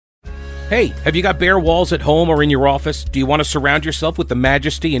Hey, have you got bare walls at home or in your office? Do you want to surround yourself with the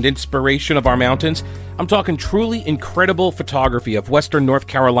majesty and inspiration of our mountains? I'm talking truly incredible photography of Western North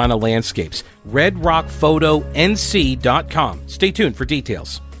Carolina landscapes. RedRockPhotoNC.com. Stay tuned for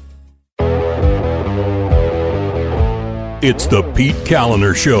details. It's the Pete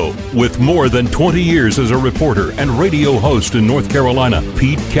Kaliner Show. With more than 20 years as a reporter and radio host in North Carolina,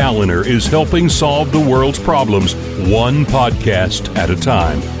 Pete Kaliner is helping solve the world's problems one podcast at a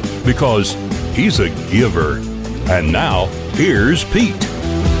time. Because he's a giver. And now, here's Pete.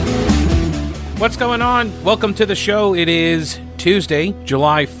 What's going on? Welcome to the show. It is Tuesday,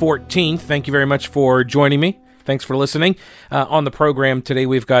 July 14th. Thank you very much for joining me. Thanks for listening. On the program today,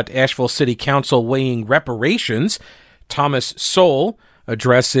 we've got Asheville City Council weighing reparations. Thomas Sowell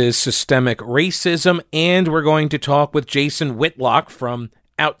addresses systemic racism. And we're going to talk with Jason Whitlock from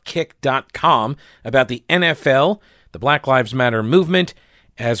Outkick.com about the NFL, the Black Lives Matter movement,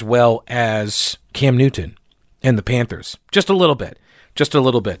 as well as Cam Newton and the Panthers. Just a little bit.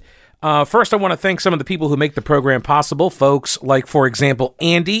 First, I want to thank some of the people who make the program possible. Folks like, for example,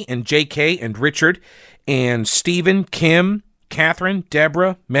 Andy and JK and Richard and Stephen, Kim, Catherine,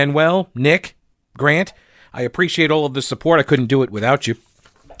 Deborah, Manuel, Nick, Grant. I appreciate all of the support. I couldn't do it without you.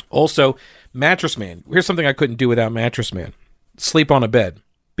 Also, Mattress Man. Here's something I couldn't do without Mattress Man. Sleep on a bed.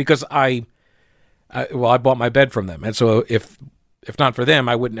 Because I bought my bed from them. And so if not for them,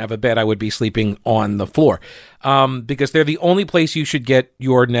 I wouldn't have a bed. I would be sleeping on the floor because they're the only place you should get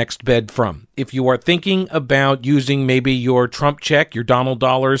your next bed from. If you are thinking about using maybe your Trump check, your Donald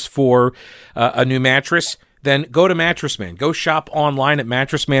dollars for a new mattress, then go to Mattress Man. Go shop online at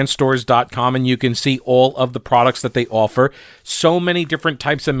mattressmanstores.com and you can see all of the products that they offer. So many different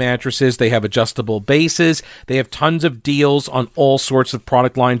types of mattresses. They have adjustable bases. They have tons of deals on all sorts of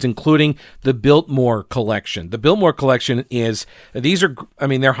product lines, including the Biltmore collection. The Biltmore collection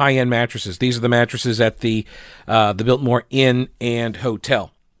they're high-end mattresses. These are the mattresses at the Biltmore Inn and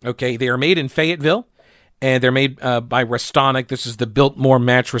Hotel. Okay, they are made in Fayetteville. And they're made by Restonic. This is the Biltmore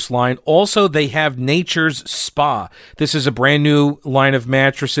mattress line. Also, they have Nature's Spa. This is a brand new line of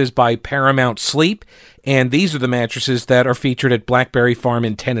mattresses by Paramount Sleep. And these are the mattresses that are featured at Blackberry Farm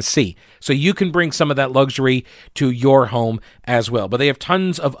in Tennessee. So you can bring some of that luxury to your home as well. But they have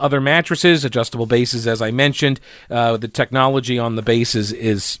tons of other mattresses, adjustable bases, as I mentioned. The technology on the bases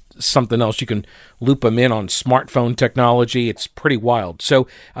is something else. You can loop them in on smartphone technology. It's pretty wild. So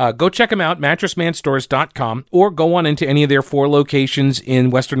go check them out, mattressmanstores.com, or go on into any of their 4 locations in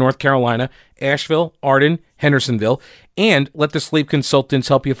Western North Carolina, Asheville, Arden, Hendersonville, and let the sleep consultants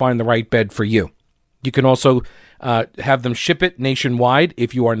help you find the right bed for you. You can also have them ship it nationwide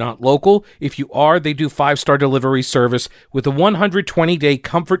if you are not local. If you are, they do 5-star delivery service with a 120-day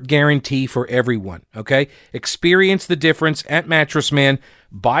comfort guarantee for everyone, okay? Experience the difference at Mattress Man.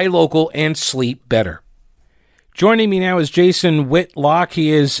 Buy local and sleep better. Joining me now is Jason Whitlock.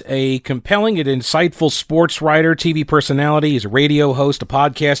 He is a compelling and insightful sports writer, TV personality. He's a radio host, a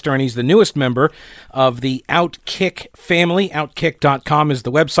podcaster, and he's the newest member of the Outkick family. Outkick.com is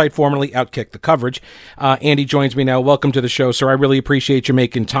the website, formerly Outkick the coverage. Andy joins me now. Welcome to the show, sir. I really appreciate you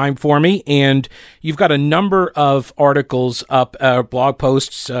making time for me. And you've got a number of articles up, blog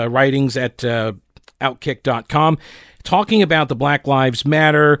posts, writings at Outkick.com. Talking about the Black Lives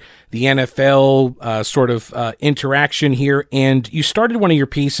Matter, the NFL interaction here. And you started one of your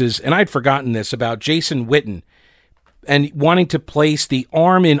pieces, and I'd forgotten this, about Jason Witten and wanting to place the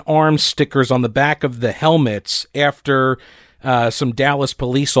arm-in-arm stickers on the back of the helmets after some Dallas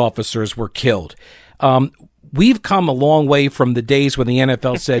police officers were killed. We've come a long way from the days when the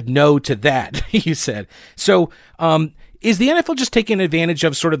NFL said no to that, you said. So, is the NFL just taking advantage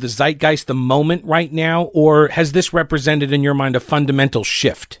of sort of the zeitgeist, the moment right now, or has this represented in your mind a fundamental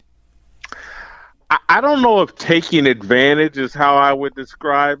shift? I don't know if taking advantage is how I would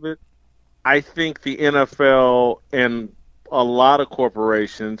describe it. I think the NFL and a lot of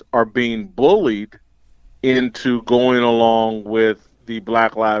corporations are being bullied into going along with the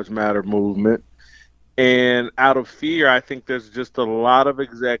Black Lives Matter movement. And out of fear, I think there's just a lot of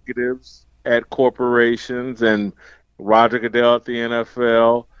executives at corporations and Roger Goodell at the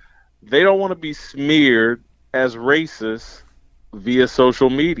NFL, they don't want to be smeared as racist via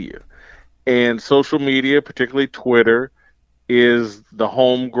social media. And social media, particularly Twitter, is the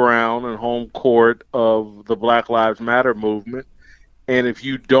home ground and home court of the Black Lives Matter movement. And if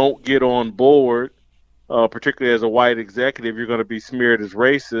you don't get on board, particularly as a white executive, you're going to be smeared as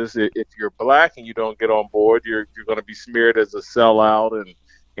racist. If you're black and you don't get on board, you're going to be smeared as a sellout and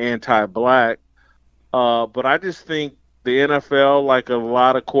anti-black. But I just think the NFL, like a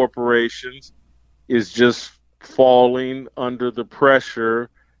lot of corporations, is just falling under the pressure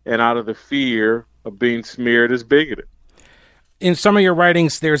and out of the fear of being smeared as bigoted. In some of your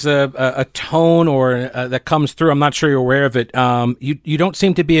writings, there's a tone or that comes through. I'm not sure you're aware of it. You don't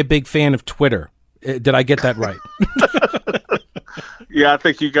seem to be a big fan of Twitter. Did I get that right? Yeah, I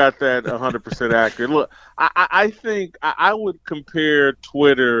think you got that 100% accurate. Look, I think I would compare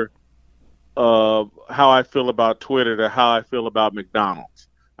Twitter, how I feel about Twitter, to how I feel about McDonald's.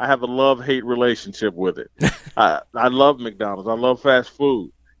 I have a love-hate relationship with it. I love McDonald's. I love fast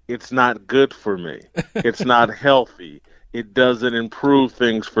food. It's not good for me. It's not healthy. It doesn't improve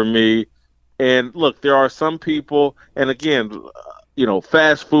things for me. And look, there are some people, and again,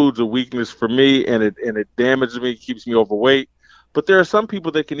 fast food's a weakness for me, and it damages me, keeps me overweight. But there are some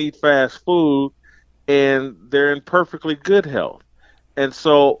people that can eat fast food, and they're in perfectly good health. And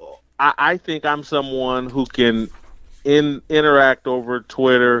so I think I'm someone who can interact over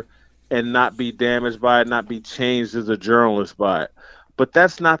Twitter and not be damaged by it, not be changed as a journalist by it. But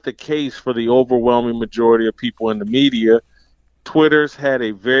that's not the case for the overwhelming majority of people in the media. Twitter's had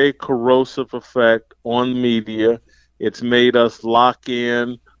a very corrosive effect on media. It's made us lock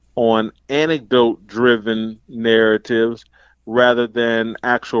in on anecdote-driven narratives rather than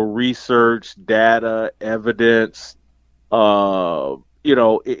actual research, data, evidence, and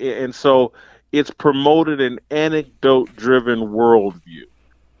so it's promoted an anecdote-driven worldview.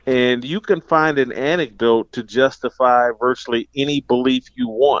 And you can find an anecdote to justify virtually any belief you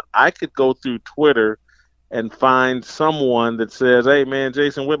want. I could go through Twitter and find someone that says, hey, man,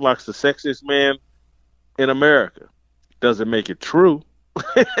 Jason Whitlock's the sexiest man in America. Doesn't make it true.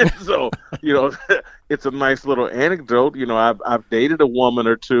 So, it's a nice little anecdote. I've dated a woman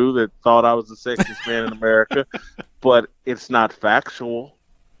or two that thought I was the sexiest man in America, but it's not factual.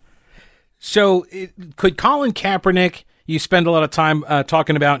 So could Colin Kaepernick, you spend a lot of time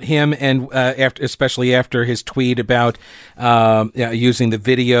talking about him, and especially after his tweet about using the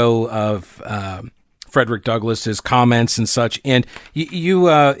video of Frederick Douglass's comments and such. And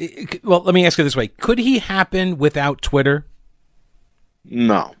well, let me ask you this way. Could he happen without Twitter?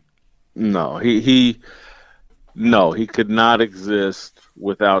 No, he could not exist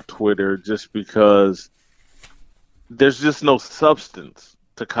without Twitter, just because there's just no substance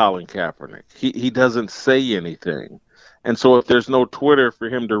to Colin Kaepernick. He doesn't say anything. And so if there's no Twitter for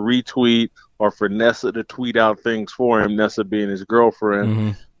him to retweet or for Nessa to tweet out things for him, Nessa being his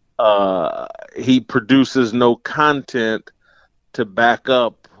girlfriend, he produces no content to back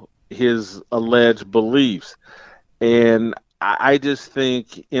up his alleged beliefs. And I just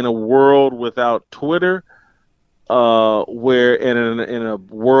think in a world without Twitter, where in a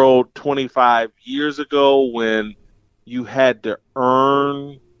world 25 years ago when you had to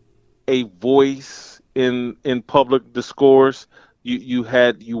earn a voice in public discourse, you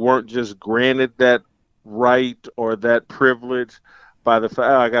weren't just granted that right or that privilege by the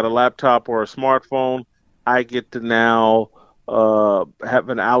fact I got a laptop or a smartphone. I get to now have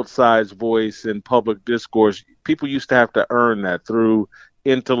an outsized voice in public discourse. People used to have to earn that through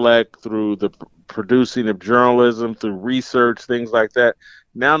intellect, through the producing of journalism, through research, things like that.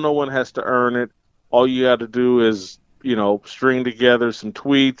 Now no one has to earn it. All you got to do is, string together some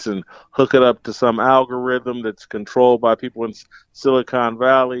tweets and hook it up to some algorithm that's controlled by people in Silicon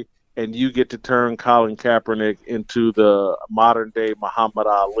Valley, and you get to turn Colin Kaepernick into the modern-day Muhammad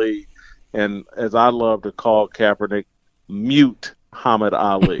Ali. And as I love to call Kaepernick, mute Muhammad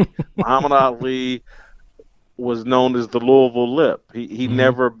Ali. Muhammad Ali was known as the Louisville Lip. He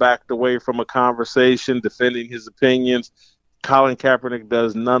never backed away from a conversation, defending his opinions. Colin Kaepernick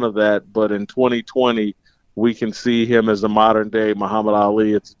does none of that, but in 2020, we can see him as a modern-day Muhammad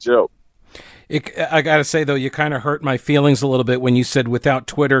Ali. It's a joke. I got to say, though, you kind of hurt my feelings a little bit when you said without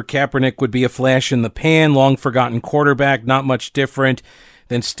Twitter, Kaepernick would be a flash in the pan, long-forgotten quarterback, not much different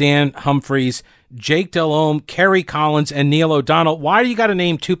than Stan Humphries, Jake Delhomme, Kerry Collins, and Neil O'Donnell. Why do you got to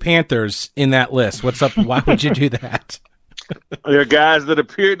name two Panthers in that list? What's up? Why would you do that? They're guys that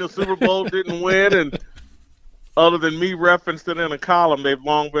appeared in the Super Bowl, didn't win, and other than me referenced it in a column, they've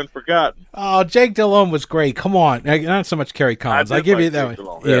long been forgotten. Oh, Jake Delhomme was great. Come on. Not so much Kerry Collins. I give you that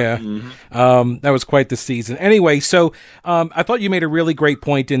one. Yeah. That was quite the season. Anyway, so I thought you made a really great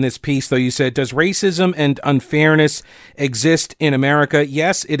point in this piece, though. You said, does racism and unfairness exist in America?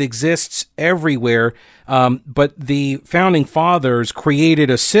 Yes, it exists everywhere. But the founding fathers created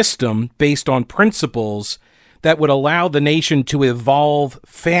a system based on principles that would allow the nation to evolve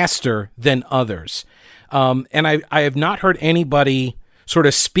faster than others. And I have not heard anybody sort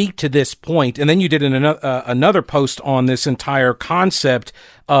of speak to this point. And then you did another post on this entire concept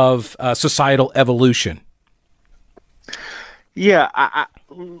of societal evolution. Yeah,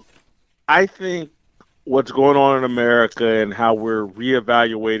 I think what's going on in America and how we're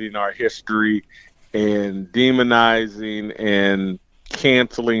reevaluating our history and demonizing and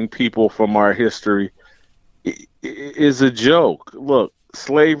canceling people from our history is a joke. Look,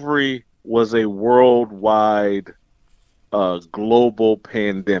 slavery was a worldwide, global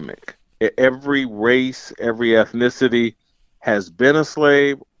pandemic. Every race, every ethnicity has been a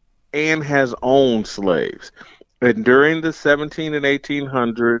slave and has owned slaves. And during the 17 and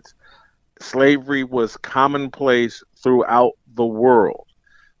 1800s, slavery was commonplace throughout the world.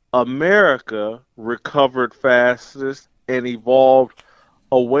 America recovered fastest and evolved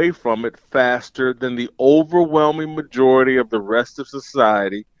away from it faster than the overwhelming majority of the rest of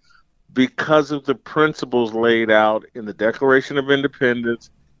society because of the principles laid out in the Declaration of Independence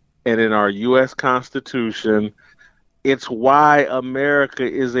and in our U.S. Constitution. It's why America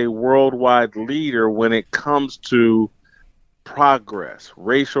is a worldwide leader when it comes to progress,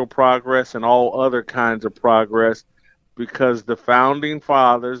 racial progress, and all other kinds of progress, because the founding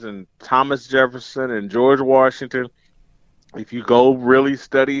fathers and Thomas Jefferson and George Washington, if you go really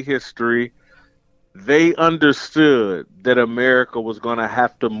study history, they understood that America was going to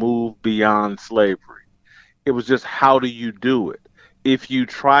have to move beyond slavery. It was just, how do you do it? If you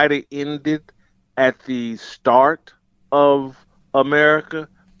try to end it at the start of America,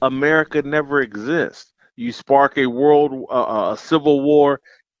 America never exists. You spark a civil war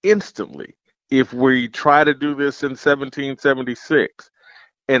instantly if we try to do this in 1776.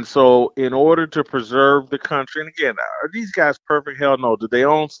 And so in order to preserve the country, and again, are these guys perfect? Hell no. Did they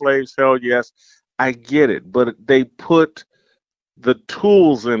own slaves? Hell yes. I get it. But they put the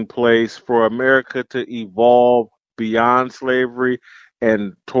tools in place for America to evolve beyond slavery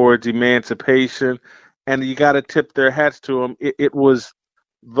and towards emancipation. And you got to tip their hats to them. It was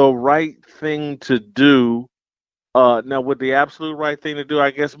the right thing to do. Now, would the absolute right thing to do,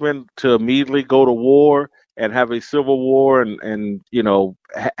 I guess, been to immediately go to war and have a civil war and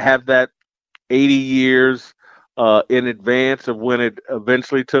have that 80 years in advance of when it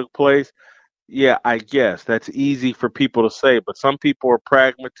eventually took place? Yeah, I guess that's easy for people to say, but some people are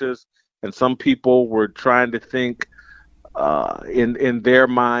pragmatists, and some people were trying to think in their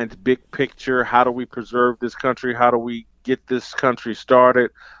minds, big picture. How do we preserve this country? How do we get this country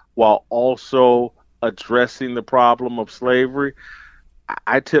started while also addressing the problem of slavery?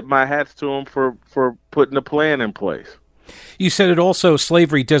 I tip my hats to them for putting a plan in place. You said it also,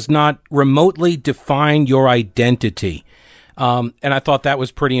 slavery does not remotely define your identity. And I thought that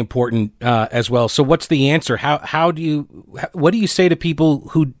was pretty important as well. So what's the answer? What do you say to people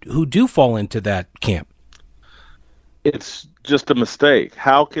who do fall into that camp? It's just a mistake.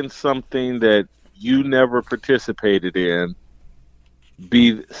 How can something that you never participated in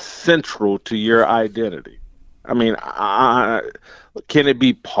be central to your identity? I mean, can it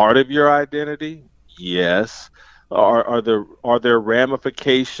be part of your identity? Yes. Are there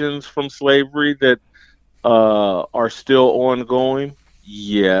ramifications from slavery that are still ongoing?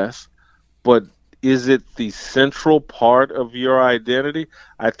 Yes. But is it the central part of your identity?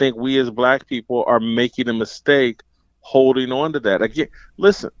 I think we as Black people are making a mistake holding on to that. Again,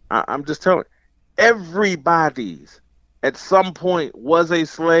 listen, I'm just telling you, everybody's at some point was a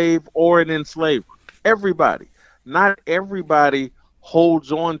slave or an enslaver. Everybody. Not everybody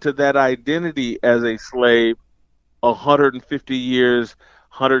holds on to that identity as a slave 150 years,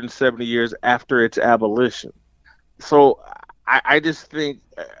 170 years after its abolition. So I just think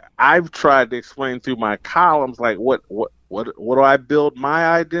I've tried to explain through my columns, like what do I build my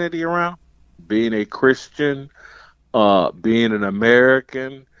identity around? Being a Christian, being an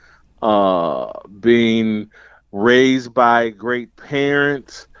American, being raised by great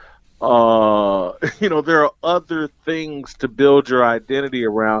parents. There are other things to build your identity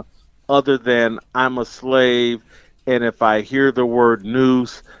around other than I'm a slave, and if I hear the word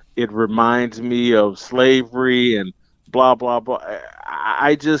noose, it reminds me of slavery and blah, blah, blah.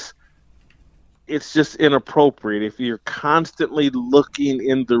 It's just inappropriate. If you're constantly looking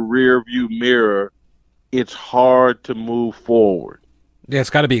in the rear view mirror, it's hard to move forward. Yeah,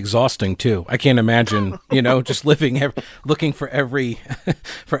 it's got to be exhausting too. I can't imagine, just looking for every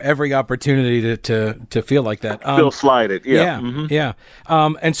opportunity to feel like that. Feel slighted. Yeah. Yeah. Mm-hmm. Yeah.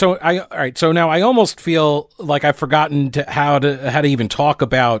 And so all right. So now I almost feel like I've forgotten how to even talk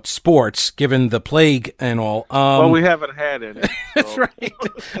about sports, given the plague and all. Well, we haven't had any. So. That's right.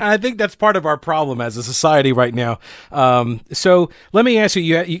 And I think that's part of our problem as a society right now. So let me ask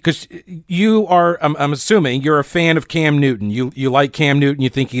you, because you are, I'm assuming you're a fan of Cam Newton. You like Cam Newton, you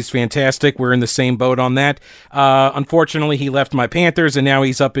think he's fantastic. We're in the same boat on that. Unfortunately, he left my Panthers, and now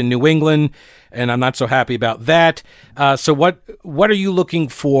he's up in New England, and I'm not so happy about that. So what are you looking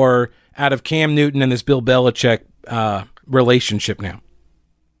for out of Cam Newton and this Bill Belichick relationship now?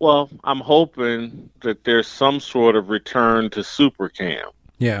 Well, I'm hoping that there's some sort of return to Super Cam.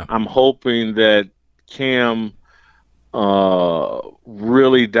 Yeah. I'm hoping that Cam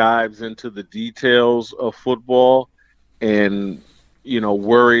really dives into the details of football and,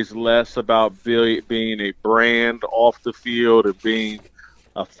 worries less about being a brand off the field and being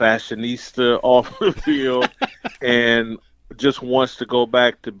a fashionista off the field and just wants to go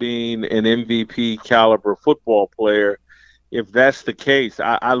back to being an MVP caliber football player. If that's the case,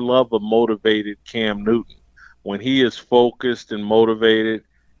 I love a motivated Cam Newton. When he is focused and motivated,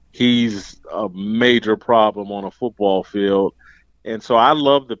 he's a major problem on a football field. And so I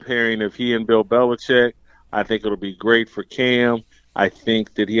love the pairing of he and Bill Belichick. I think it'll be great for Cam. I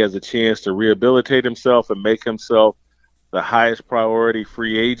think that he has a chance to rehabilitate himself and make himself the highest priority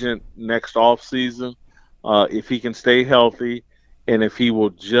free agent next offseason if he can stay healthy and if he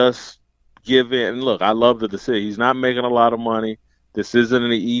will just give in. And look, I love the decision. He's not making a lot of money. This isn't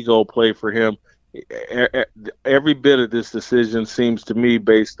an ego play for him. Every bit of this decision seems to me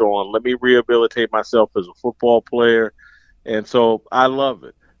based on, let me rehabilitate myself as a football player. And so I love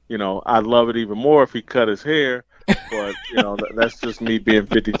it. I'd love it even more if he cut his hair, but that's just me being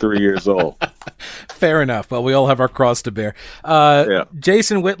 53 years old. Fair enough. Well, we all have our cross to bear. Yeah.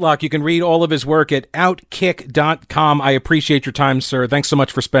 Jason Whitlock, you can read all of his work at Outkick.com. I appreciate your time, sir. Thanks so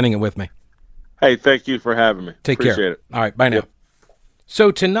much for spending it with me. Hey, thank you for having me. Take care. Appreciate it. All right, bye now. Yep. So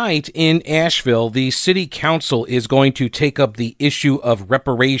tonight in Asheville, the city council is going to take up the issue of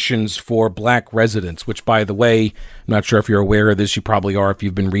reparations for black residents, which, by the way, I'm not sure if you're aware of this. You probably are if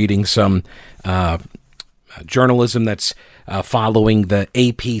you've been reading some journalism that's following the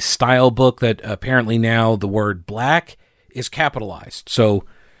AP style book, that apparently now the word black is capitalized. So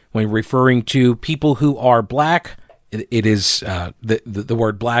when referring to people who are black, it is the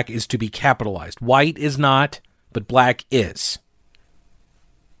word black is to be capitalized. White is not, but black is.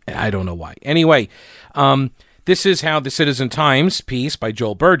 I don't know why. Anyway, this is how the Citizen Times piece by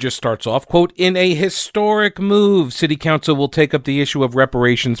Joel Burgess starts off, quote, "In a historic move, City Council will take up the issue of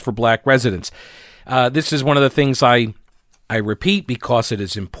reparations for black residents." This is one of the things I repeat because it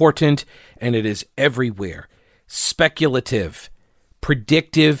is important and it is everywhere. Speculative,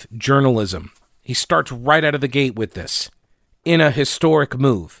 predictive journalism. He starts right out of the gate with this. In a historic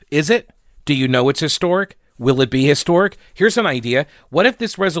move. Is it? Do you know it's historic? Will it be historic? Here's an idea. What if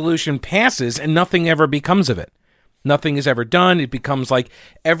this resolution passes and nothing ever becomes of it? Nothing is ever done. It becomes like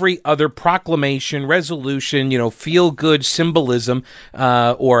every other proclamation, resolution, feel-good symbolism,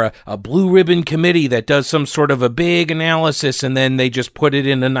 or a blue ribbon committee that does some sort of a big analysis and then they just put it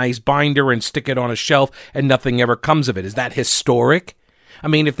in a nice binder and stick it on a shelf and nothing ever comes of it. Is that historic? I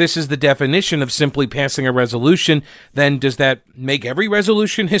mean, if this is the definition of simply passing a resolution, then does that make every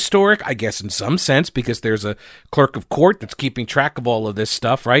resolution historic? I guess in some sense, because there's a clerk of court that's keeping track of all of this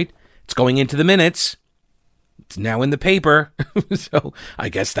stuff, right? It's going into the minutes. It's now in the paper. So I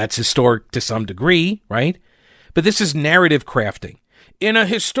guess that's historic to some degree, right? But this is narrative crafting. In a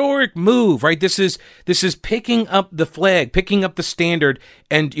historic move, right? This is picking up the flag, picking up the standard,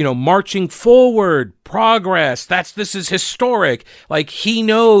 and marching forward, progress. This is historic. Like he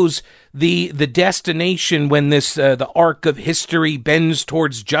knows the destination when this the arc of history bends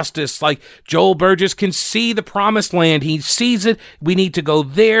towards justice. Like Joel Burgess can see the promised land. He sees it. We need to go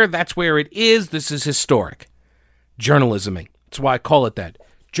there. That's where it is. This is historic. Journalisming. That's why I call it that.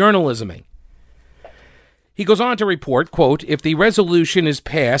 Journalisming. He goes on to report, quote, "If the resolution is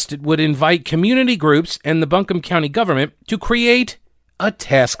passed, it would invite community groups and the Buncombe County government to create a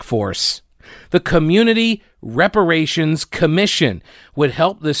task force. The Community Reparations Commission would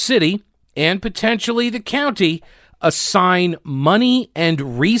help the city and potentially the county assign money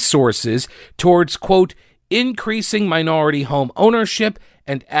and resources towards, quote, increasing minority home ownership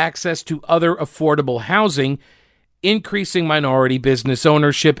and access to other affordable housing, increasing minority business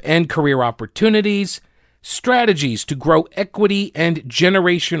ownership and career opportunities, strategies to grow equity and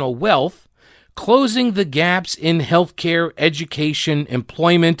generational wealth, closing the gaps in healthcare, education,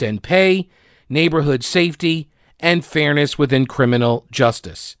 employment and pay, neighborhood safety, and fairness within criminal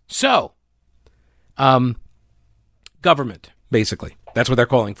justice." So, government, basically. That's what they're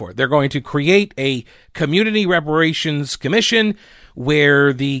calling for. They're going to create a community reparations commission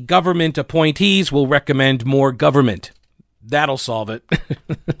where the government appointees will recommend more government. That'll solve it.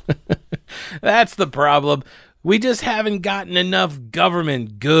 That's the problem. We just haven't gotten enough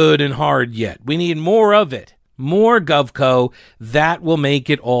government good and hard yet. We need more of it. More GovCo. That will make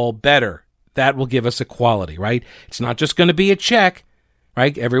it all better. That will give us equality, right? It's not just going to be a check.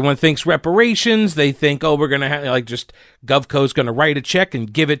 right? Everyone thinks reparations. They think, oh, we're going to have, just GovCo's going to write a check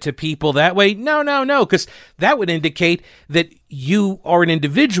and give it to people that way. No, because that would indicate that you are an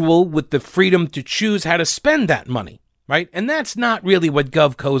individual with the freedom to choose how to spend that money. Right? And that's not really what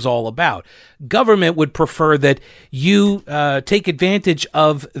GovCo's all about. Government would prefer that you take advantage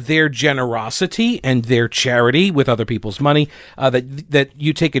of their generosity and their charity with other people's money, that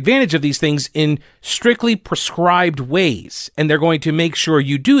you take advantage of these things in strictly prescribed ways. And they're going to make sure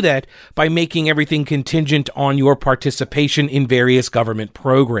you do that by making everything contingent on your participation in various government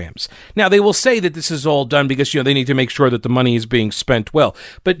programs. Now, they will say that this is all done because, they need to make sure that the money is being spent well.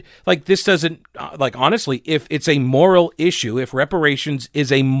 But this doesn't, honestly, if it's a moral issue, if reparations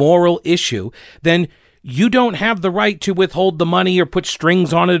is a moral issue, then you don't have the right to withhold the money or put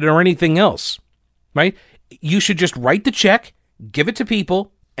strings on it or anything else, right? You should just write the check, give it to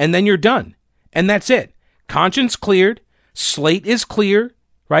people, and then you're done. And that's it. Conscience cleared, slate is clear,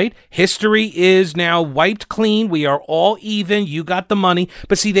 right? History is now wiped clean. We are all even. You got the money.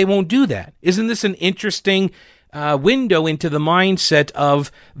 But see, they won't do that. Isn't this an interesting window into the mindset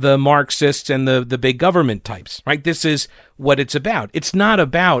of the Marxists and the big government types, right? This is what it's about. It's not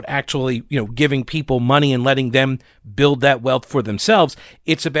about actually, giving people money and letting them build that wealth for themselves.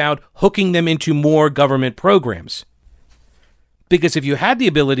 It's about hooking them into more government programs. Because if you had the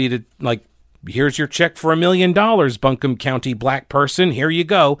ability to, here's your check for $1 million, Buncombe County black person, here you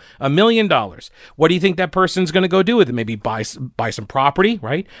go, $1 million. What do you think that person's going to go do with it? Maybe buy some property,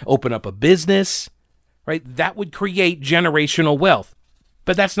 right? Open up a business, right? That would create generational wealth.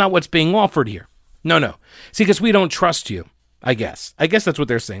 But that's not what's being offered here. No. See, because we don't trust you, I guess. I guess that's what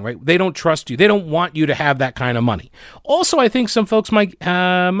they're saying, right? They don't trust you. They don't want you to have that kind of money. Also, I think some folks might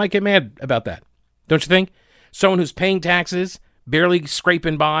get mad about that. Don't you think? Someone who's paying taxes, barely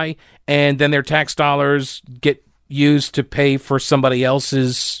scraping by, and then their tax dollars get used to pay for somebody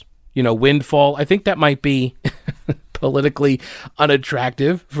else's, windfall. I think that might be politically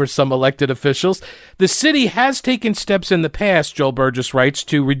unattractive for some elected officials. The city has taken steps in the past, Joel Burgess writes,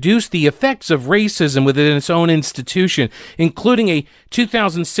 to reduce the effects of racism within its own institution, including a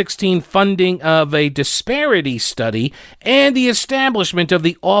 2016 funding of a disparity study and the establishment of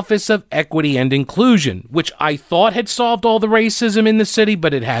the Office of Equity and Inclusion, which I thought had solved all the racism in the city,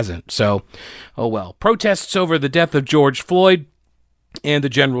 but it hasn't. So, oh well. Protests over the death of George Floyd and the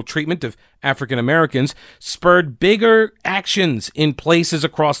general treatment of African Americans spurred bigger actions in places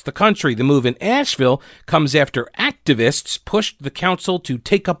across the country. The move in Asheville comes after activists pushed the council to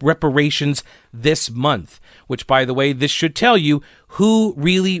take up reparations this month, which, by the way, this should tell you who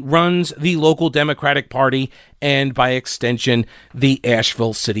really runs the local Democratic Party and, by extension, the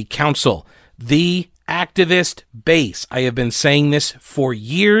Asheville City Council. The activist base. I have been saying this for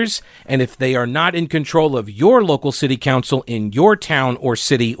years, and if they are not in control of your local city council in your town or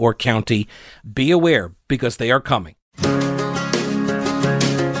city or county, be aware, because they are coming.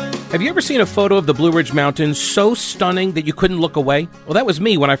 Have you ever seen a photo of the Blue Ridge Mountains so stunning that you couldn't look away? Well, that was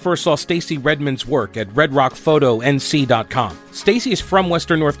me when I first saw Stacy Redmond's work at redrockphotonc.com. Stacy is from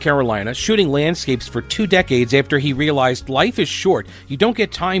Western North Carolina, shooting landscapes for 2 decades after he realized life is short. You don't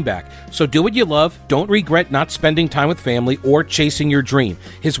get time back. So do what you love. Don't regret not spending time with family or chasing your dream.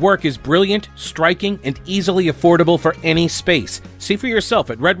 His work is brilliant, striking, and easily affordable for any space. See for yourself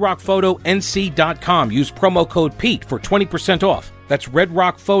at redrockphotonc.com. Use promo code PETE for 20% off. That's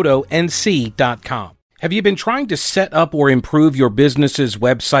redrockphotonc.com. Have you been trying to set up or improve your business's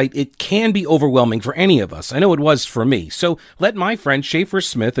website? It can be overwhelming for any of us. I know it was for me. So let my friend Schaefer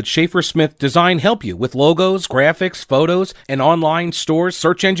Smith at Schaefer Smith Design help you with logos, graphics, photos, an online store,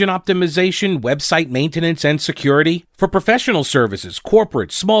 search engine optimization, website maintenance, and security. For professional services,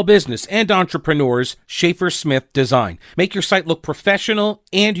 corporate, small business, and entrepreneurs, Schaefer Smith Design. Make your site look professional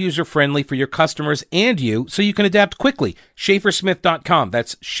and user-friendly for your customers and you so you can adapt quickly. SchaeferSmith.com.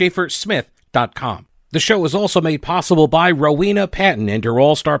 That's SchaeferSmith.com. The show is also made possible by Rowena Patton and her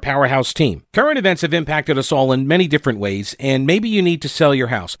All-Star Powerhouse team. Current events have impacted us all in many different ways, and maybe you need to sell your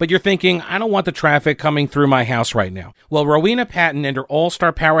house, but you're thinking, I don't want the traffic coming through my house right now. Well, Rowena Patton and her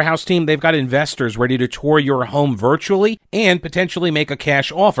All-Star Powerhouse team, they've got investors ready to tour your home virtually and potentially make a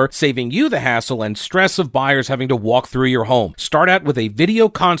cash offer, saving you the hassle and stress of buyers having to walk through your home. Start out with a video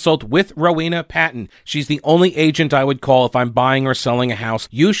consult with Rowena Patton. She's the only agent I would call if I'm buying or selling a house.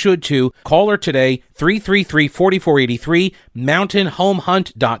 You should too. Call her today, 333-4483,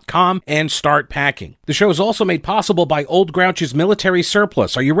 mountainhomehunt.com, and start packing. The show is also made possible by Old Grouch's Military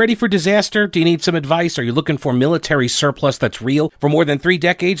Surplus. Are you ready for disaster? Do you need some advice? Are you looking for military surplus that's real? For more than 3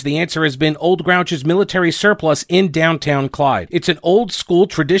 decades, the answer has been Old Grouch's Military Surplus in downtown Clyde. It's an old-school,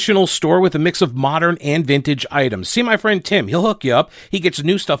 traditional store with a mix of modern and vintage items. See my friend Tim. He'll hook you up. He gets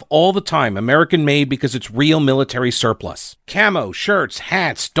new stuff all the time, American-made, because it's real military surplus. Camo, shirts,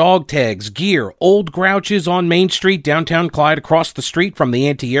 hats, dog tags, gear. Old Grouch's on Main Street, downtown Clyde, across the street from the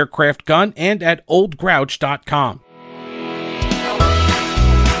anti-aircraft gun, and at oldgrouch.com.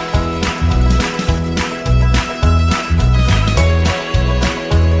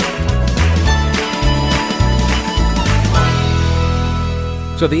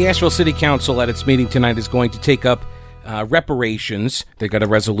 So the Asheville City Council at its meeting tonight is going to take up reparations. They got a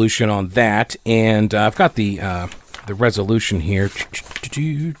resolution on that, and I've got the resolution here.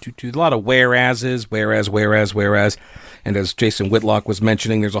 A lot of whereases, whereas. And as Jason Whitlock was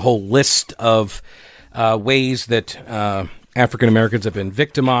mentioning, there's a whole list of ways that African Americans have been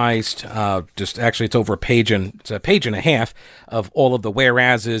victimized. It's over a page and a half of all of the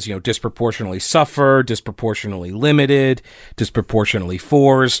whereases. Disproportionately suffer, disproportionately limited, disproportionately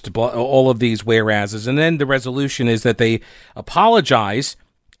forced. All of these whereases, and then the resolution is that they apologize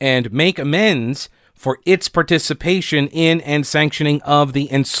and make amends for its participation in and sanctioning of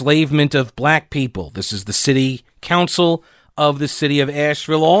the enslavement of black people. This is the City Council of the City of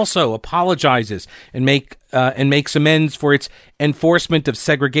Asheville also apologizes and makes amends for its enforcement of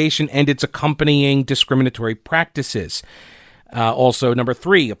segregation and its accompanying discriminatory practices. Also, number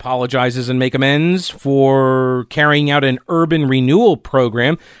 3, apologizes and make amends for carrying out an urban renewal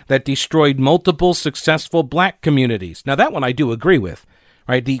program that destroyed multiple successful black communities. Now, that one I do agree with,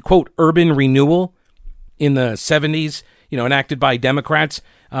 right? The, quote, urban renewal in the 70s, enacted by Democrats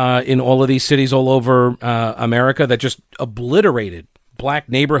in all of these cities all over America that just obliterated black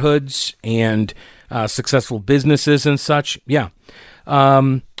neighborhoods and successful businesses and such. Yeah.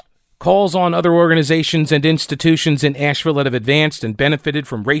 Calls on other organizations and institutions in Asheville that have advanced and benefited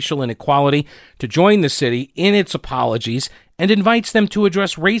from racial inequality to join the city in its apologies and invites them to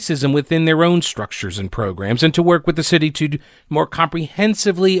address racism within their own structures and programs and to work with the city to more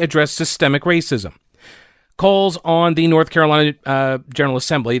comprehensively address systemic racism. Calls on the North Carolina General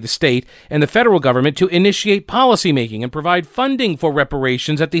Assembly, the state, and the federal government to initiate policymaking and provide funding for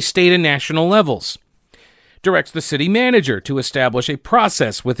reparations at the state and national levels. Directs the city manager to establish a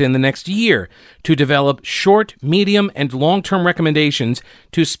process within the next year to develop short, medium, and long-term recommendations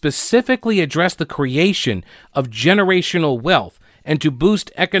to specifically address the creation of generational wealth and to boost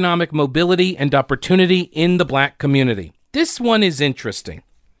economic mobility and opportunity in the black community. This one is interesting.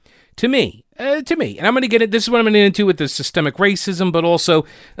 To me, and I'm going to get it. This is what I'm going to get into with the systemic racism, but also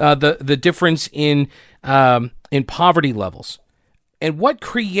the difference in poverty levels and what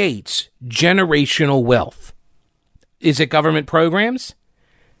creates generational wealth. Is it government programs?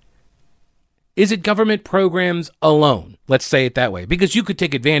 Is it government programs alone? Let's say it that way, because you could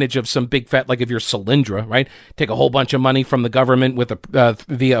take advantage of some big fat, like if you're Solyndra, right? Take a whole bunch of money from the government with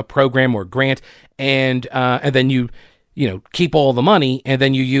via a program or grant, and then you keep all the money, and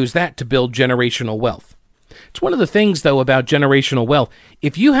then you use that to build generational wealth. It's one of the things, though, about generational wealth.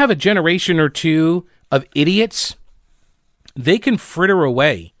 If you have a generation or two of idiots, they can fritter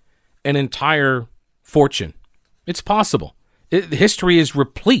away an entire fortune. It's possible. History is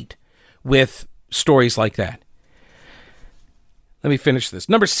replete with stories like that. Let me finish this.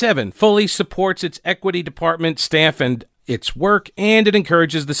 Number 7, fully supports its equity department staff and its work, and it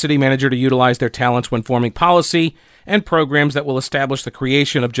encourages the city manager to utilize their talents when forming policy and programs that will establish the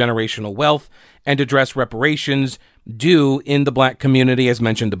creation of generational wealth and address reparations due in the black community, as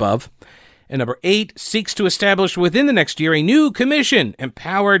mentioned above. And number 8, seeks to establish within the next year a new commission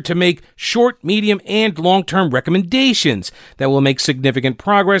empowered to make short, medium, and long-term recommendations that will make significant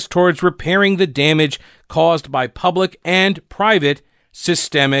progress towards repairing the damage caused by public and private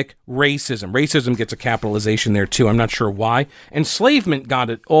systemic racism. Racism gets a capitalization there, too. I'm not sure why. Enslavement got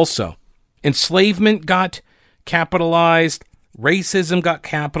it also. Enslavement got capitalized. Racism got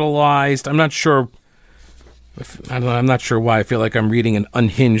capitalized. I'm not sure. I'm not sure why. I feel like I'm reading an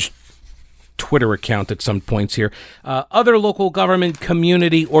unhinged Twitter account at some points here. Other local government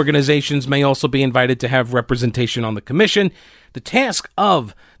community organizations may also be invited to have representation on the commission. The task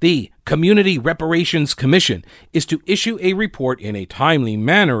of the Community Reparations Commission is to issue a report in a timely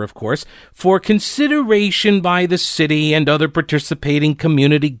manner, of course, for consideration by the city and other participating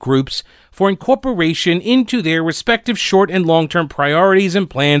community groups for incorporation into their respective short and long-term priorities and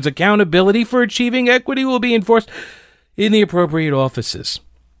plans. Accountability for achieving equity will be enforced in the appropriate offices.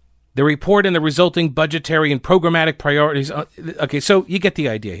 The report and the resulting budgetary and programmatic priorities. Okay, so you get the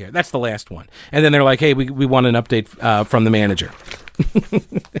idea here. That's the last one. And then they're like, hey, we want an update from the manager.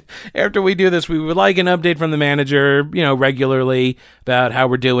 After we do this, we would like an update from the manager, regularly about how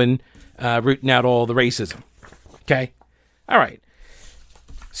we're doing, rooting out all the racism. Okay? All right.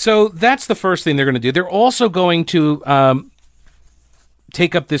 So that's the first thing they're going to do. They're also going to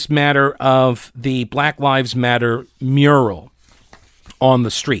take up this matter of the Black Lives Matter mural on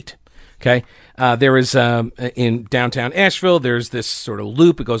the street. Okay? There is, in downtown Asheville, there's this sort of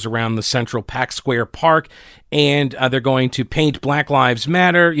loop. It goes around the central Pack Square Park, and they're going to paint Black Lives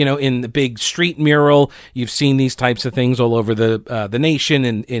Matter, in the big street mural. You've seen these types of things all over the nation,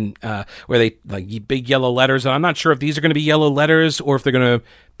 in where they, like, big yellow letters. And I'm not sure if these are going to be yellow letters or if they're going to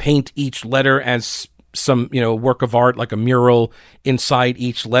paint each letter as some, work of art, like a mural inside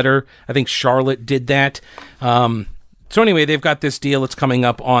each letter. I think Charlotte did that. So anyway, they've got this deal. It's coming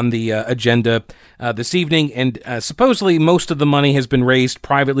up on the agenda this evening, and supposedly most of the money has been raised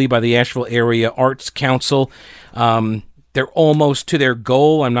privately by the Asheville Area Arts Council. They're almost to their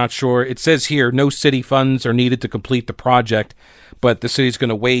goal. I'm not sure. It says here no city funds are needed to complete the project, but the city's going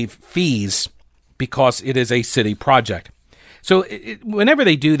to waive fees because it is a city project. So whenever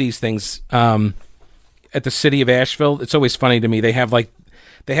they do these things at the city of Asheville, it's always funny to me. They have like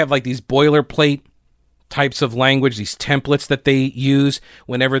these boilerplate types of language, these templates that they use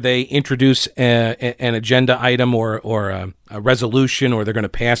whenever they introduce an agenda item or a resolution, or they're going to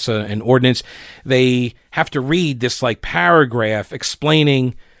pass an ordinance. They have to read this like paragraph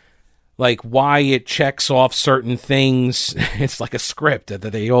explaining like why it checks off certain things. It's like a script that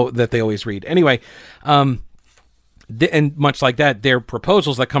they always read. Anyway, and much like that, their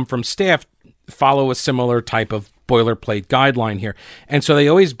proposals that come from staff follow a similar type of boilerplate guideline here. And so they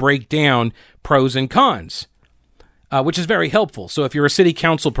always break down pros and cons, which is very helpful. So if you're a city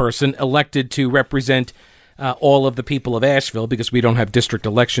council person elected to represent all of the people of Asheville, because we don't have district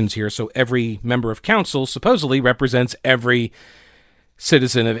elections here, so every member of council supposedly represents every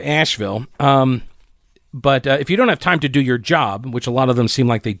citizen of Asheville. But if you don't have time to do your job, which a lot of them seem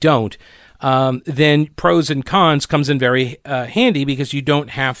like they don't, then pros and cons comes in very handy, because you don't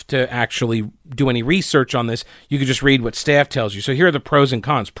have to actually do any research on this. You can just read what staff tells you. So here are the pros and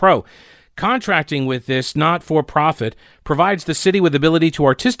cons. Pro: contracting with this not-for-profit provides the city with the ability to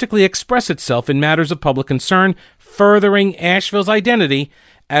artistically express itself in matters of public concern, furthering Asheville's identity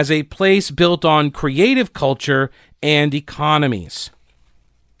as a place built on creative culture and economies.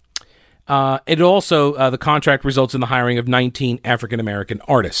 It also, the contract results in the hiring of 19 African-American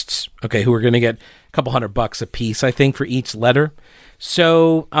artists, okay, who are going to get a couple $100 a piece, I think, for each letter.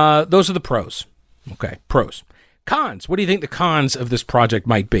 So those are the pros. Okay, pros. Cons. What do you think the cons of this project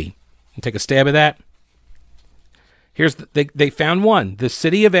might be? You take a stab at that. Here's they found one. The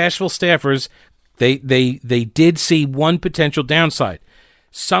city of Asheville staffers, they did see one potential downside.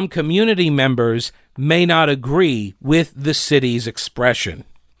 Some community members may not agree with the city's expression,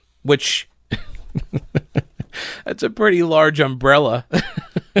 which that's a pretty large umbrella,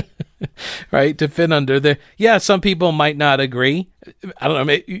 right, to fit under there. Yeah, some people might not agree. I don't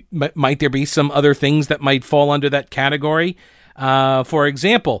know, might there be some other things that might fall under that category? For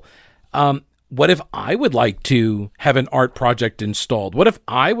example, what if I would like to have an art project installed? What if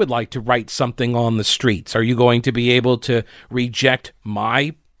I would like to write something on the streets? Are you going to be able to reject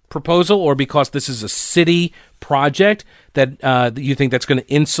my proposal, or because this is a city project that you think that's going to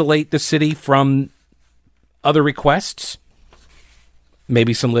insulate the city from other requests?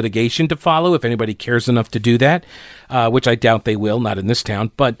 Maybe some litigation to follow if anybody cares enough to do that, which I doubt they will, not in this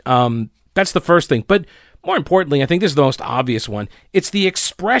town. But that's the first thing. But more importantly, I think this is the most obvious one. It's the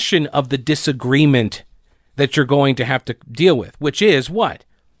expression of the disagreement that you're going to have to deal with, which is what?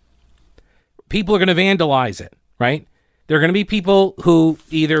 People are going to vandalize it, right? There are going to be people who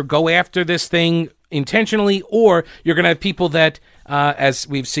either go after this thing intentionally, or you're going to have people that, as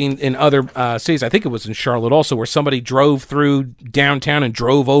we've seen in other cities, I think it was in Charlotte also, where somebody drove through downtown and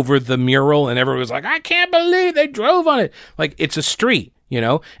drove over the mural, and everyone was like, I can't believe they drove on it. Like, it's a street,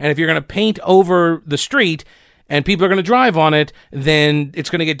 and if you're going to paint over the street and people are going to drive on it, then it's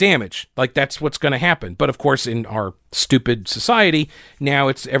going to get damaged. Like, that's what's going to happen. But of course, in our stupid society, now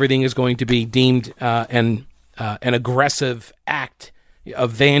everything is going to be deemed an aggressive act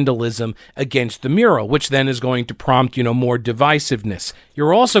of vandalism against the mural, which then is going to prompt, more divisiveness.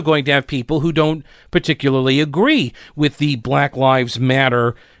 You're also going to have people who don't particularly agree with the Black Lives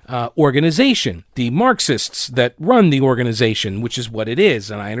Matter organization, the Marxists that run the organization, which is what it is.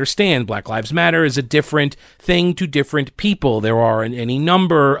 And I understand Black Lives Matter is a different thing to different people. There are any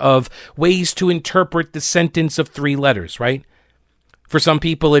number of ways to interpret the sentence of 3 letters, right? For some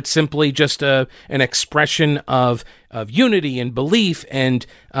people, it's simply just an expression of unity and belief and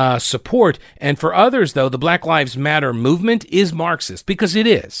support. And for others, though, the Black Lives Matter movement is Marxist, because it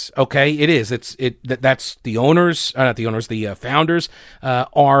is. Okay, it is. That's the owners, not the owners. The founders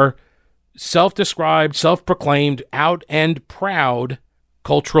are self-described, self-proclaimed, out and proud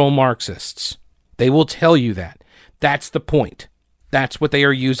cultural Marxists. They will tell you that. That's the point. That's what they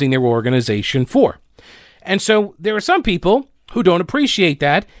are using their organization for. And so there are some people who don't appreciate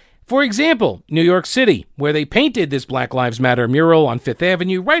that. For example, New York City, where they painted this Black Lives Matter mural on Fifth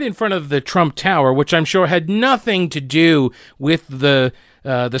Avenue right in front of the Trump Tower, which I'm sure had nothing to do with the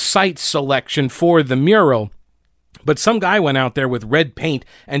site selection for the mural. But some guy went out there with red paint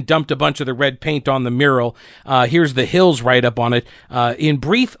and dumped a bunch of the red paint on the mural. Here's the Hills write-up on it. In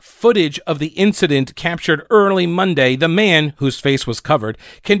brief footage of the incident captured early Monday, the man, whose face was covered,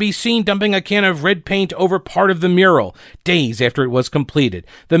 can be seen dumping a can of red paint over part of the mural, days after it was completed.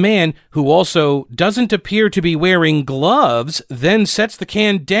 The man, who also doesn't appear to be wearing gloves, then sets the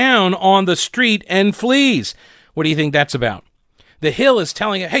can down on the street and flees. What do you think that's about? The Hill is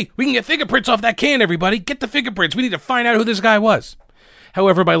telling it, hey, we can get fingerprints off that can, everybody. Get the fingerprints. We need to find out who this guy was.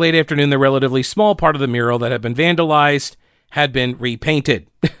 However, by late afternoon, the relatively small part of the mural that had been vandalized had been repainted.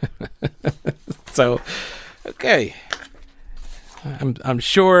 So, okay. I'm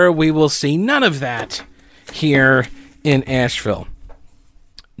sure we will see none of that here in Asheville.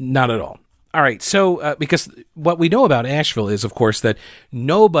 Not at all. All right, so because what we know about Asheville is, of course, that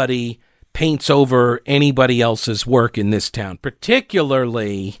nobody paints over anybody else's work in this town,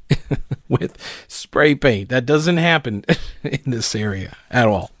 particularly with spray paint. That doesn't happen in this area at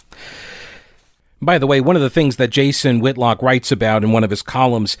all. By the way, one of the things that Jason Whitlock writes about in one of his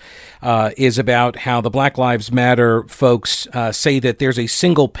columns is about how the Black Lives Matter folks say that there's a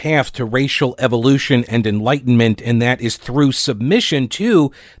single path to racial evolution and enlightenment, and that is through submission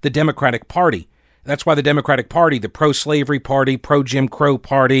to the Democratic Party. That's why the Democratic Party, the pro-slavery party, pro-Jim Crow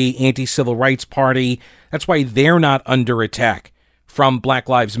party, anti-civil rights party, that's why they're not under attack from Black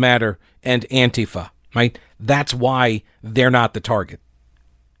Lives Matter and Antifa, right? That's why they're not the target.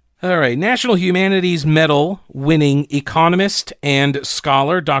 All right, National Humanities Medal winning economist and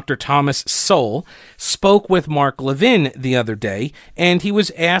scholar Dr. Thomas Sowell spoke with Mark Levin the other day, and he was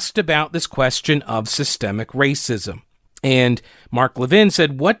asked about this question of systemic racism. And Mark Levin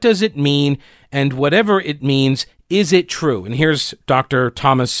said, what does it mean? And whatever it means, is it true? And here's Dr.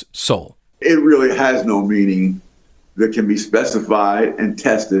 Thomas Sowell. It really has no meaning that can be specified and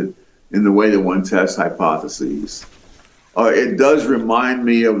tested in the way that one tests hypotheses. It does remind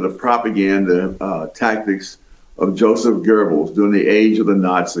me of the propaganda tactics of Joseph Goebbels during the age of the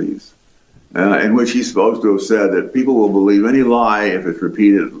Nazis, in which he's supposed to have said that people will believe any lie if it's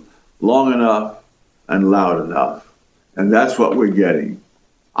repeated long enough and loud enough. And that's what we're getting.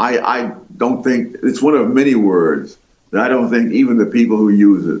 I don't think, it's one of many words that I don't think even the people who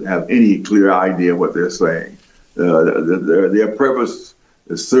use it have any clear idea what they're saying. Their purpose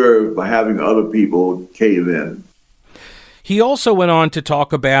is served by having other people cave in. He also went on to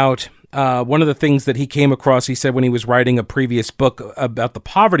talk about one of the things that he came across, he said, when he was writing a previous book about the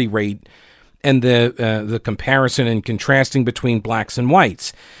poverty rate and the comparison and contrasting between blacks and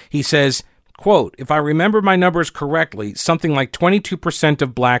whites. He says, quote, if I remember my numbers correctly, something like 22%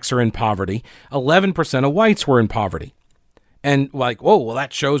 of blacks are in poverty, 11% of whites were in poverty. And like, whoa, well,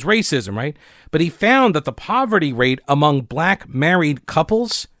 that shows racism, right? But he found that the poverty rate among black married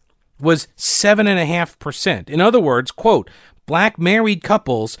couples was 7.5%. In other words, quote, black married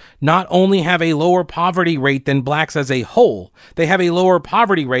couples not only have a lower poverty rate than blacks as a whole, they have a lower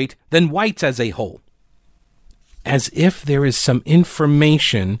poverty rate than whites as a whole. As if there is some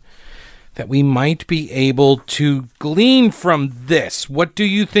information that we might be able to glean from this. What do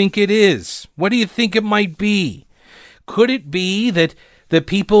you think it is? What do you think it might be? Could it be that the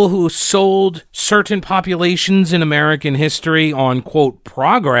people who sold certain populations in American history on, quote,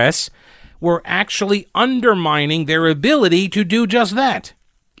 progress were actually undermining their ability to do just that?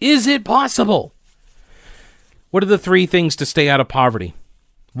 Is it possible? What are the three things to stay out of poverty?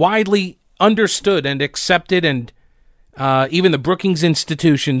 Widely understood and accepted, and even the Brookings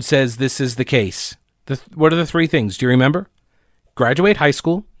Institution says this is the case. What are the three things? Do you remember? Graduate high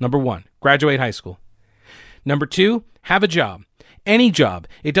school, number one. Graduate high school. Number two, have a job. Any job.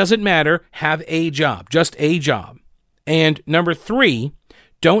 It doesn't matter. Have a job. Just a job. And number three,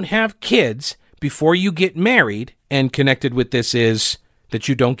 don't have kids before you get married. And connected with this is that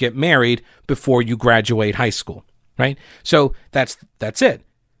you don't get married before you graduate high school. Right? So that's it.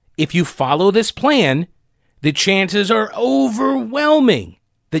 If you follow this plan, the chances are overwhelming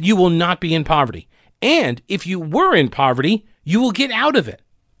that you will not be in poverty. And if you were in poverty, You will get out of it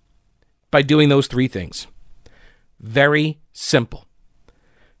by doing those three things. Very simple.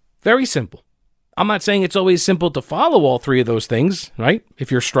 Very simple. I'm not saying it's always simple to follow all three of those things, right?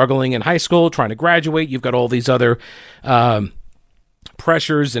 If you're struggling in high school, trying to graduate, you've got all these other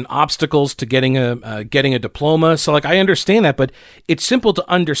pressures and obstacles to getting a diploma. So, I understand that, but it's simple to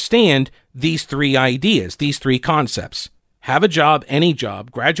understand these three ideas, these three concepts. Have a job, any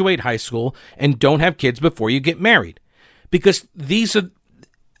job, graduate high school, and don't have kids before you get married. Because these are,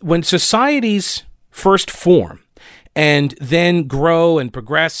 when societies first form, and then grow and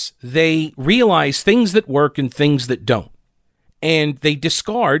progress, they realize things that work and things that don't. And they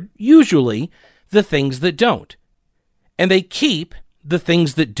discard, usually, the things that don't. And they keep the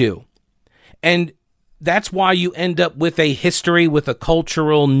things that do. And that's why you end up with a history, with a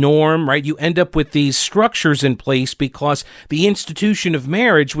cultural norm, right? You end up with these structures in place because the institution of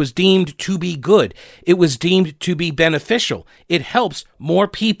marriage was deemed to be good. It was deemed to be beneficial. It helps more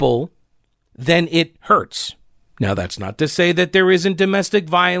people than it hurts. Now, that's not to say that there isn't domestic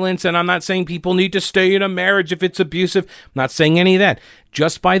violence, and I'm not saying people need to stay in a marriage if it's abusive. I'm not saying any of that.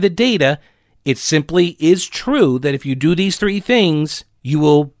 Just by the data, it simply is true that if you do these three things, you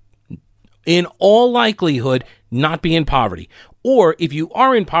will, in all likelihood, not be in poverty. Or if you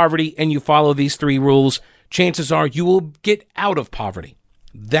are in poverty and you follow these three rules, chances are you will get out of poverty.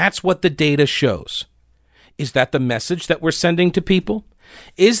 That's what the data shows. Is that the message that we're sending to people?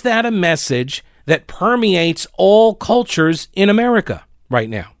 Is that a message that permeates all cultures in America right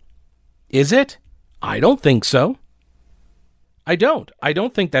now? Is it? I don't think so. I don't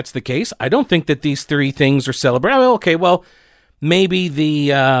think that's the case. I don't think that these three things are celebrated. Okay, well, maybe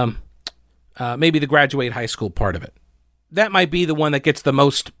the graduate high school part of it. That might be the one that gets the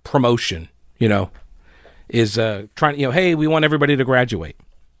most promotion, is trying, hey, we want everybody to graduate.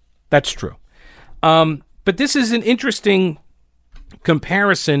 That's true. But this is an interesting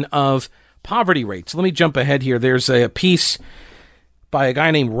comparison of poverty rates. Let me jump ahead here. There's a piece by a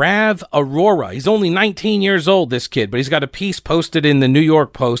guy named Rav Aurora. He's only 19 years old, this kid, but he's got a piece posted in the New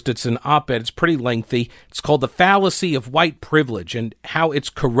York Post. It's an op-ed. It's pretty lengthy. It's called The Fallacy of White Privilege and How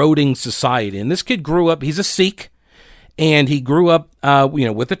It's Corroding Society. And this kid grew up, he's a Sikh, and he grew up,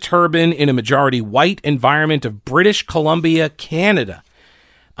 with a turban in a majority white environment of British Columbia, Canada.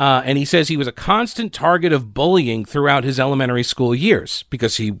 And he says he was a constant target of bullying throughout his elementary school years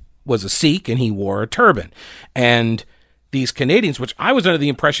because he was a Sikh and he wore a turban. And these Canadians, which I was under the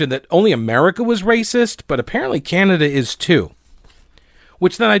impression that only America was racist, but apparently Canada is too.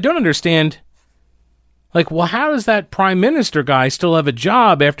 Which then I don't understand. Well, how does that prime minister guy still have a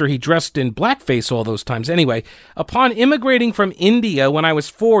job after he dressed in blackface all those times? Anyway, upon immigrating from India when I was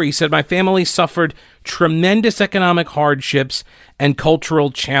 4, he said, my family suffered tremendous economic hardships and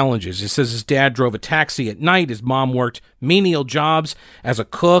cultural challenges. He says his dad drove a taxi at night. His mom worked menial jobs as a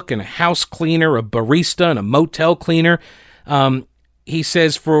cook and a house cleaner, a barista, and a motel cleaner. He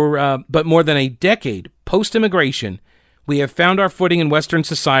says but more than a decade post-immigration, we have found our footing in Western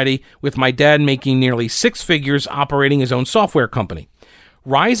society, with my dad making nearly 6 figures operating his own software company.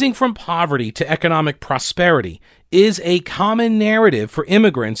 Rising from poverty to economic prosperity is a common narrative for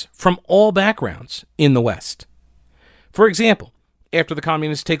immigrants from all backgrounds in the West. For example, after the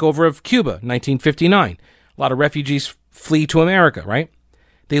communist takeover of Cuba, 1959, a lot of refugees flee to America, right?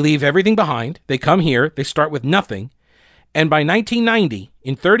 They leave everything behind. They come here. They start with nothing. And by 1990,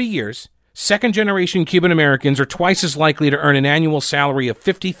 in 30 years, second-generation Cuban Americans are twice as likely to earn an annual salary of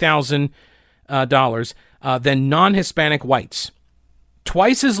 $50,000 than non-Hispanic whites.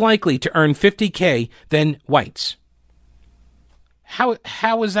 Twice as likely to earn $50K than whites. How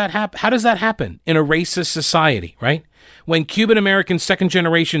does that happen in a racist society, right? When Cuban American second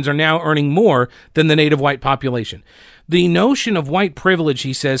generations are now earning more than the native white population. The notion of white privilege,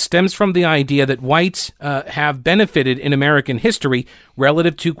 he says, stems from the idea that whites have benefited in American history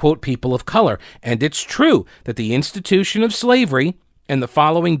relative to, quote, people of color. And it's true that the institution of slavery and the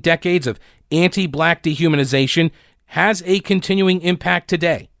following decades of anti-black dehumanization has a continuing impact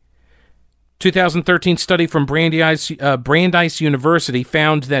today. 2013 study from Brandeis University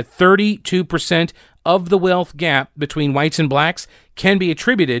found that 32% of the wealth gap between whites and blacks can be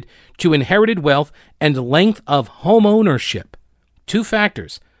attributed to inherited wealth and length of home ownership, 2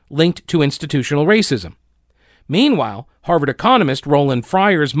 factors linked to institutional racism. Meanwhile, Harvard economist Roland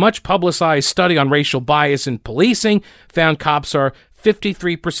Fryer's much-publicized study on racial bias in policing found cops are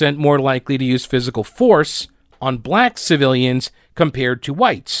 53% more likely to use physical force on black civilians compared to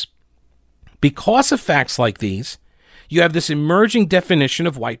whites. Because of facts like these, you have this emerging definition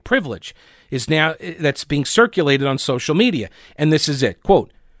of white privilege that's being circulated on social media. And this is it.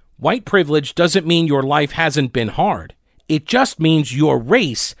 Quote, white privilege doesn't mean your life hasn't been hard. It just means your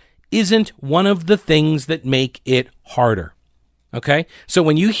race isn't one of the things that make it harder. Okay? So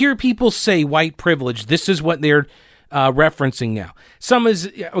when you hear people say white privilege, this is what they're referencing now. Some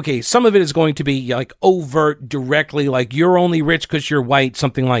of it is going to be like overt, directly, like you're only rich because you're white,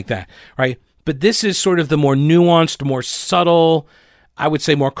 something like that, right? But this is sort of the more nuanced, more subtle, I would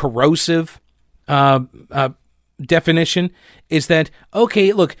say more corrosive definition, is that,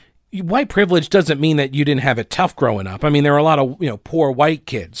 okay, look, white privilege doesn't mean that you didn't have it tough growing up. I mean, there are a lot of, poor white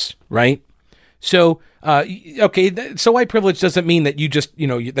kids, right? So, so white privilege doesn't mean that you just,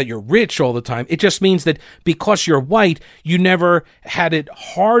 that you're rich all the time. It just means that because you're white, you never had it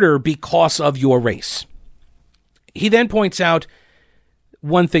harder because of your race. He then points out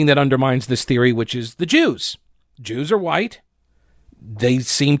one thing that undermines this theory, which is the Jews. Jews are white. They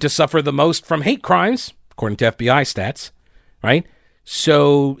seem to suffer the most from hate crimes, according to FBI stats, right?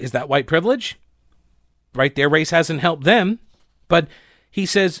 So is that white privilege? Right, their race hasn't helped them. But he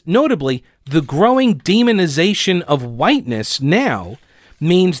says, notably, the growing demonization of whiteness now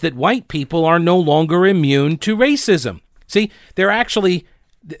means that white people are no longer immune to racism. See, they're actually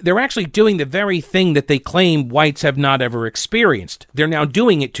doing the very thing that they claim whites have not ever experienced. They're now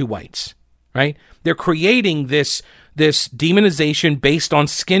doing it to whites, right? They're creating this demonization based on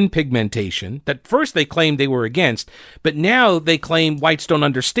skin pigmentation that first they claimed they were against, but now they claim whites don't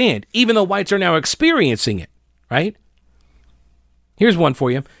understand, even though whites are now experiencing it, right? Here's one for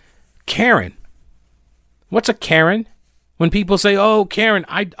you. Karen. What's a Karen? When people say, oh, Karen,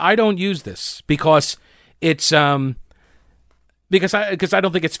 I don't use this because it's because I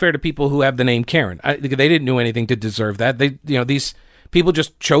don't think it's fair to people who have the name Karen. They didn't do anything to deserve that. These people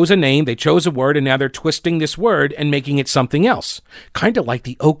just chose a name, they chose a word, and now they're twisting this word and making it something else. Kind of like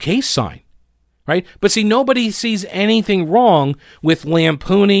the OK sign, right? But see, nobody sees anything wrong with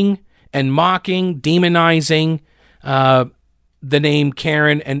lampooning and mocking, demonizing the name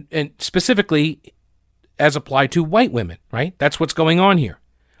Karen, and specifically as applied to white women, right? That's what's going on here.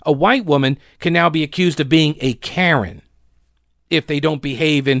 A white woman can now be accused of being a Karen if they don't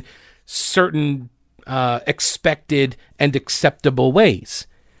behave in certain expected and acceptable ways.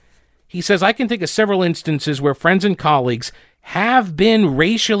 He says, I can think of several instances where friends and colleagues have been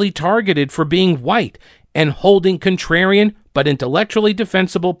racially targeted for being white and holding contrarian but intellectually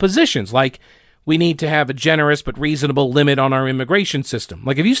defensible positions, like we need to have a generous but reasonable limit on our immigration system.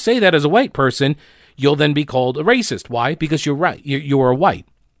 Like if you say that as a white person, you'll then be called a racist. Why? Because you're right. You're a white.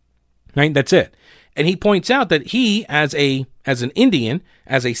 Right? That's it. And he points out that he, as an Indian,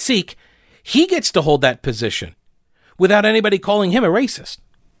 as a Sikh, he gets to hold that position without anybody calling him a racist.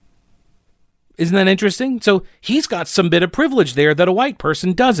 Isn't that interesting? So he's got some bit of privilege there that a white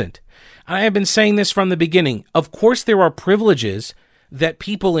person doesn't. I have been saying this from the beginning. Of course, there are privileges that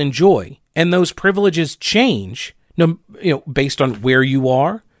people enjoy, and those privileges change, based on where you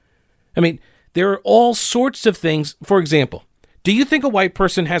are. I mean, there are all sorts of things. For example, do you think a white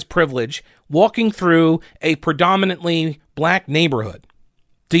person has privilege walking through a predominantly black neighborhood?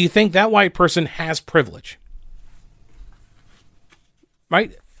 Do you think that white person has privilege?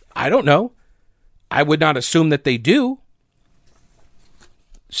 Right? I don't know. I would not assume that they do.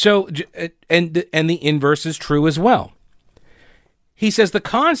 So, and the inverse is true as well. He says the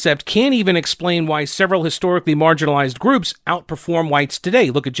concept can't even explain why several historically marginalized groups outperform whites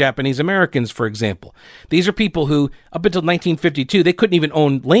today. Look at Japanese Americans, for example. These are people who, up until 1952, they couldn't even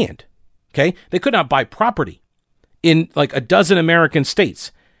own land. Okay? They could not buy property in like a dozen American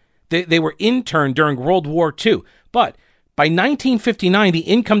states. They were interned during World War II. But by 1959, the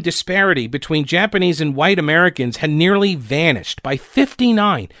income disparity between Japanese and white Americans had nearly vanished. By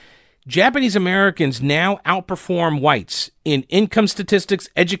 59, Japanese Americans now outperform whites in income statistics,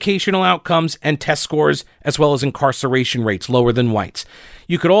 educational outcomes, and test scores, as well as incarceration rates lower than whites.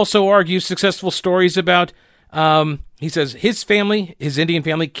 You could also argue successful stories about, he says, his family, his Indian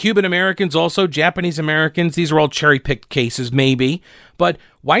family, Cuban Americans, also Japanese Americans. These are all cherry-picked cases, maybe. But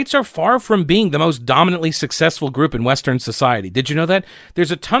whites are far from being the most dominantly successful group in Western society. Did you know that?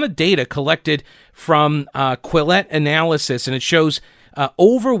 There's a ton of data collected from Quillette analysis, and it shows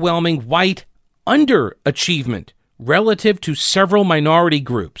overwhelming white underachievement relative to several minority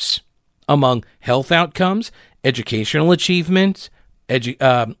groups among health outcomes, educational achievements,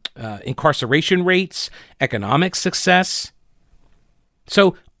 incarceration rates, economic success.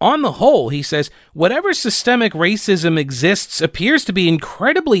 So, on the whole, he says, whatever systemic racism exists appears to be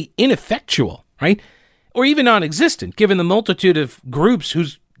incredibly ineffectual, right? Or even non-existent, given the multitude of groups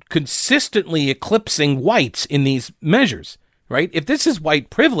who's consistently eclipsing whites in these measures, right? If this is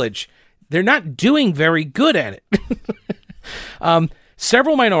white privilege, they're not doing very good at it.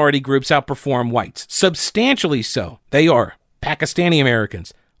 Several minority groups outperform whites, substantially so. They are Pakistani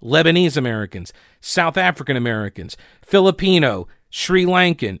Americans, Lebanese Americans, South African Americans, Filipino, Sri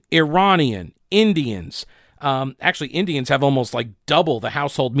Lankan, Iranian, Indians. Actually, Indians have almost like double the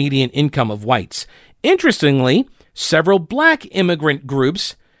household median income of whites. Interestingly, several black immigrant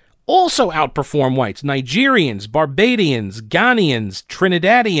groups also outperform whites. Nigerians, Barbadians, Ghanaians,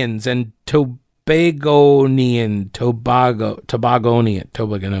 Trinidadians, and Tobagonians.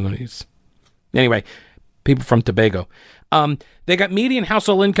 Anyway, people from Tobago. They got median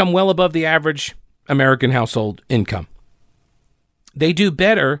household income well above the average American household income. They do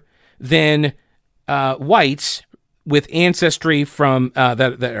better than whites with ancestry from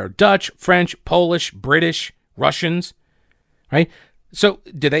that are Dutch, French, Polish, British, Russians, right? So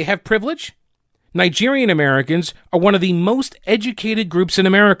do they have privilege? Nigerian Americans are one of the most educated groups in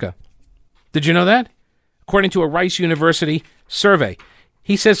America. Did you know that? According to a Rice University survey.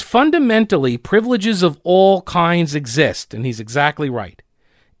 He says fundamentally privileges of all kinds exist, and he's exactly right.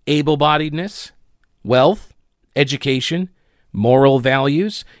 Able-bodiedness, wealth, education, moral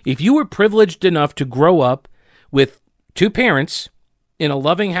values. If you were privileged enough to grow up with two parents in a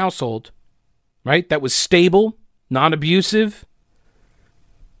loving household, right, that was stable, non-abusive,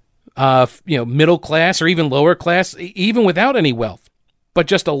 middle class or even lower class, even without any wealth, but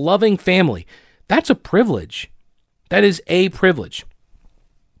just a loving family, that's a privilege. That is a privilege.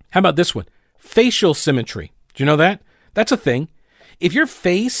 How about this one? Facial symmetry. Do you know that? That's a thing. If your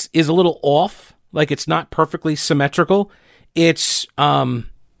face is a little off, like it's not perfectly symmetrical, it's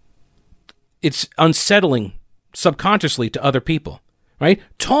unsettling subconsciously to other people, right?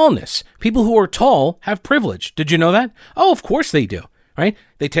 Tallness. People who are tall have privilege. Did you know that? Oh, of course they do, right?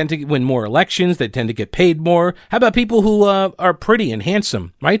 They tend to win more elections. They tend to get paid more. How about people who are pretty and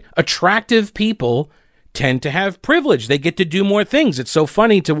handsome, right? Attractive people tend to have privilege. They get to do more things. It's so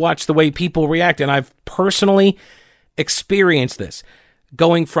funny to watch the way people react, and I've personally experienced this.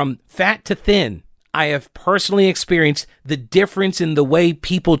 Going from fat to thin, I have personally experienced the difference in the way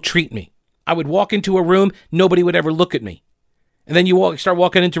people treat me. I would walk into a room, nobody would ever look at me. And then you start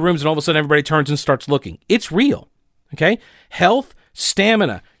walking into rooms, and all of a sudden everybody turns and starts looking. It's real, okay? Health,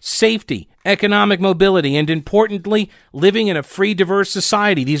 stamina, safety, economic mobility, and importantly, living in a free, diverse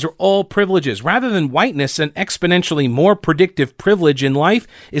society. These are all privileges. Rather than whiteness, an exponentially more predictive privilege in life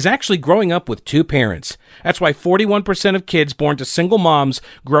is actually growing up with two parents. That's why 41% of kids born to single moms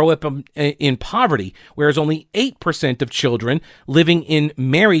grow up in poverty, whereas only 8% of children living in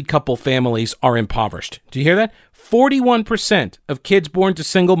married couple families are impoverished. Do you hear that? 41% of kids born to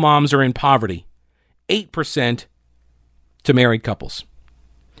single moms are in poverty. 8% to married couples.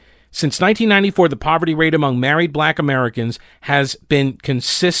 Since 1994, the poverty rate among married black Americans has been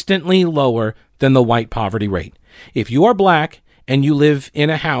consistently lower than the white poverty rate. If you are black and you live in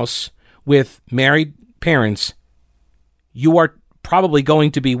a house with married parents, you are probably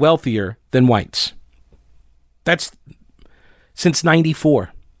going to be wealthier than whites. That's since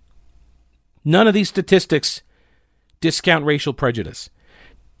 94. None of these statistics discount racial prejudice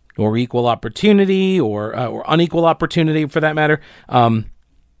or equal opportunity or unequal opportunity for that matter.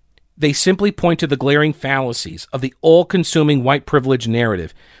 They simply point to the glaring fallacies of the all-consuming white privilege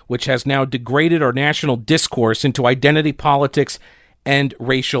narrative, which has now degraded our national discourse into identity politics and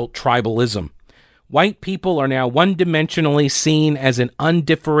racial tribalism. White people are now one-dimensionally seen as an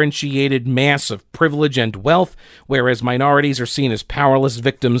undifferentiated mass of privilege and wealth, whereas minorities are seen as powerless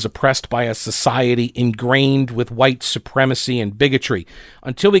victims oppressed by a society ingrained with white supremacy and bigotry.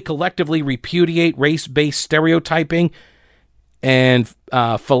 Until we collectively repudiate race-based stereotyping and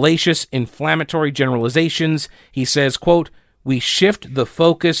fallacious inflammatory generalizations, he says, quote, we shift the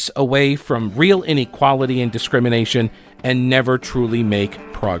focus away from real inequality and discrimination and never truly make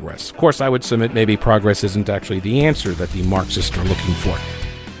progress. Of course, I would submit maybe progress isn't actually the answer that the Marxists are looking for.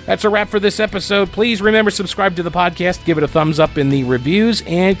 That's a wrap for this episode. Please remember, subscribe to the podcast, give it a thumbs up in the reviews,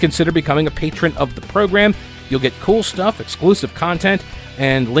 and consider becoming a patron of the program. You'll get cool stuff, exclusive content,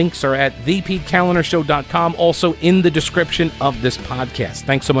 and links are at thepetecalendershow.com, also in the description of this podcast.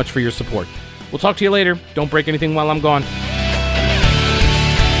 Thanks so much for your support. We'll talk to you later. Don't break anything while I'm gone.